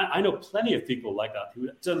I know plenty of people like that who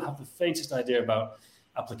don't have the faintest idea about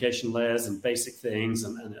application layers and basic things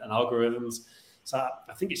and algorithms. So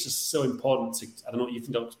I think it's just so important to, I don't know what you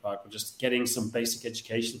think, Dr. Park, but just getting some basic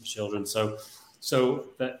education for children. So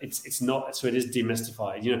that it's not, so it is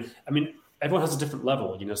demystified. I mean, everyone has a different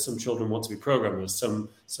level. Some children want to be programmers, some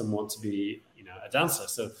want to be, a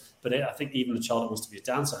dancer. But I think even the child that wants to be a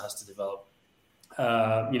dancer has to develop,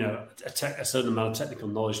 a certain amount of technical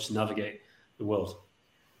knowledge to navigate the world.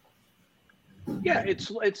 Yeah,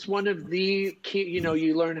 it's one of the key,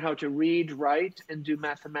 you learn how to read, write, and do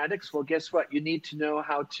mathematics. Well, guess what? You need to know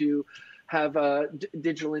how to have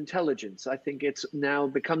digital intelligence. I think it's now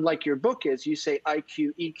become like your book is. You say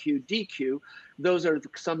IQ, EQ, DQ. Those are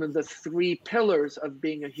some of the three pillars of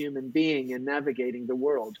being a human being and navigating the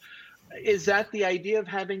world. Is that the idea of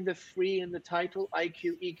having the three in the title,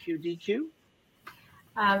 IQ, EQ, DQ?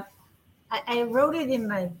 I wrote it in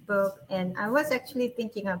my book, and I was actually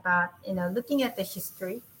thinking about, looking at the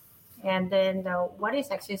history, and then what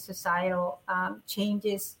is actually societal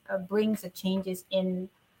changes, brings the changes in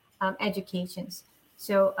educations.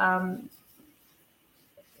 So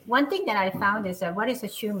one thing that I found is that what is a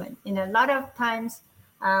human? A lot of times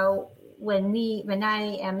when I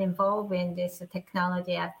am involved in this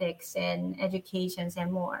technology, ethics, and educations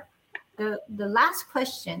and more, the last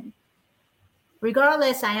question,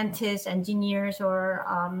 regardless scientists, engineers, or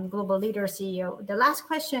global leader, CEO, the last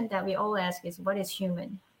question that we all ask is, what is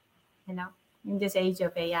human? In this age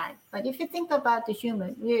of AI. But if you think about the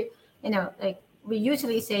human, we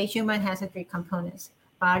usually say human has three components: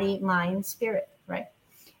 body, mind, spirit, right?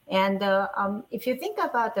 And if you think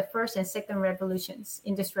about the first and second revolutions,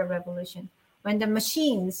 industrial revolution, when the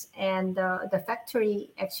machines and the factory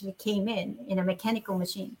actually came in a mechanical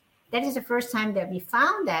machine, that is the first time that we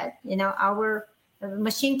found that, our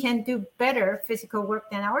machine can do better physical work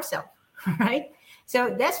than ourselves, right?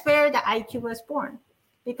 So that's where the IQ was born,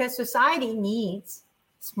 because society needs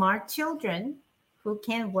smart children who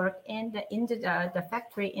can work in the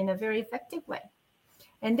factory in a very effective way.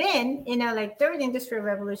 And then, third industrial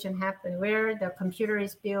revolution happened, where the computer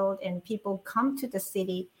is built and people come to the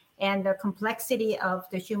city, and the complexity of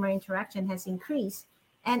the human interaction has increased.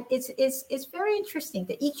 And it's very interesting.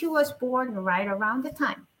 The EQ was born right around the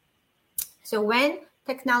time. So when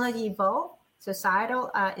technology evolved,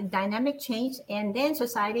 societal dynamic changed, and then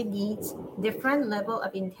society needs different level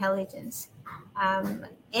of intelligence.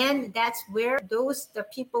 And that's where the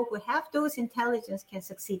people who have those intelligence can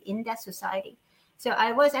succeed in that society. So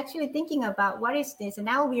I was actually thinking about what is this, and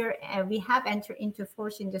now we have entered into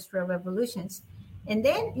fourth industrial revolutions. And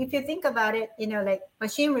then if you think about it,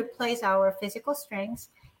 machine replace our physical strengths,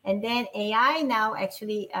 and then AI now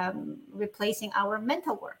actually replacing our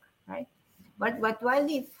mental work, right? What do I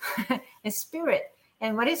live? A spirit.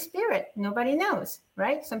 And what is spirit? Nobody knows,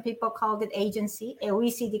 right? Some people called it agency.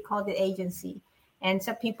 OECD called it agency. And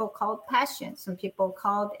some people called passion. Some people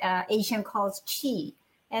called, Asian calls chi.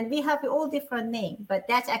 And we have all different names, but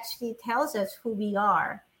that actually tells us who we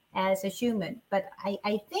are as a human. But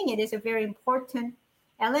I think it is a very important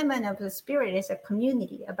element of the spirit, is a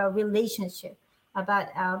community, about relationship,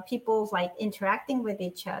 about people interacting with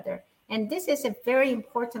each other. And this is a very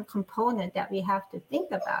important component that we have to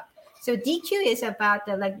think about. So DQ is about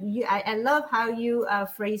I love how you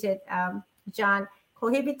phrase it, John,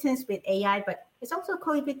 cohabitance with AI, but it's also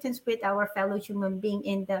cohabitance with our fellow human being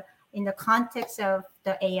in the context of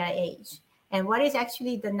the AI age. And what is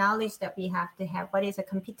actually the knowledge that we have to have? What is the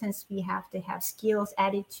competence we have to have? Skills,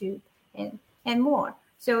 attitude, and more.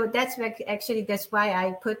 So that's why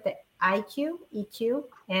I put the IQ, EQ,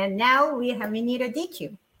 and now we need a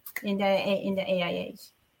DQ in the AI age.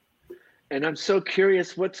 And I'm so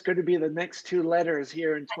curious what's going to be the next two letters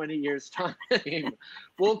here in 20 years' time.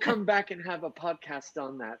 We'll come back and have a podcast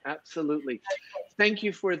on that. Absolutely. Thank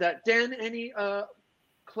you for that. Dan, any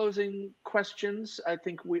closing questions? I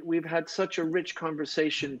think we've had such a rich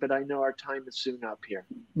conversation, but I know our time is soon up here.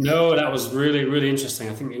 No, that was really, really interesting.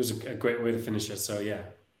 I think it was a great way to finish it. So yeah,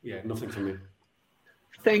 nothing from me.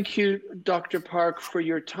 Thank you, Dr. Park, for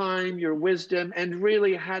your time, your wisdom, and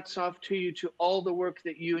really hats off to you, to all the work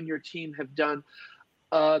that you and your team have done,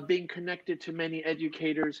 being connected to many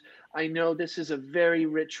educators. I know this is a very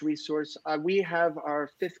rich resource. We have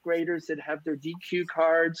our fifth graders that have their DQ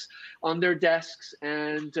cards on their desks,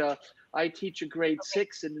 and I teach a grade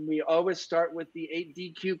 6, and we always start with the 8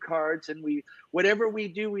 DQ cards. And whatever we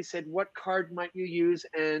do, we said, what card might you use?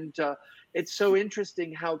 And it's so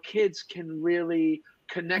interesting how kids can really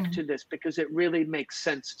connect to this, because it really makes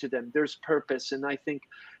sense to them. There's purpose. And I think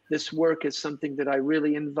this work is something that I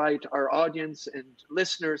really invite our audience and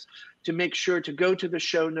listeners to make sure to go to the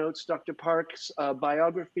show notes. Dr. Park's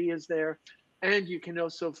biography is there. And you can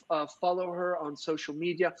also follow her on social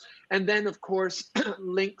media. And then, of course,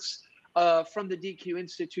 links from the DQ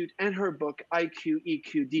Institute and her book, IQ,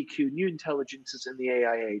 EQ, DQ, New Intelligences in the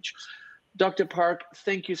AI Age. Dr. Park,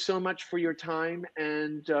 thank you so much for your time.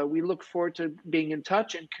 And we look forward to being in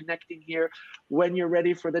touch and connecting here when you're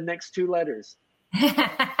ready for the next 2 letters.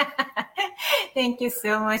 Thank you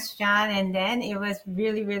so much, John. And then it was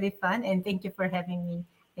really, really fun. And thank you for having me.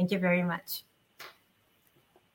 Thank you very much.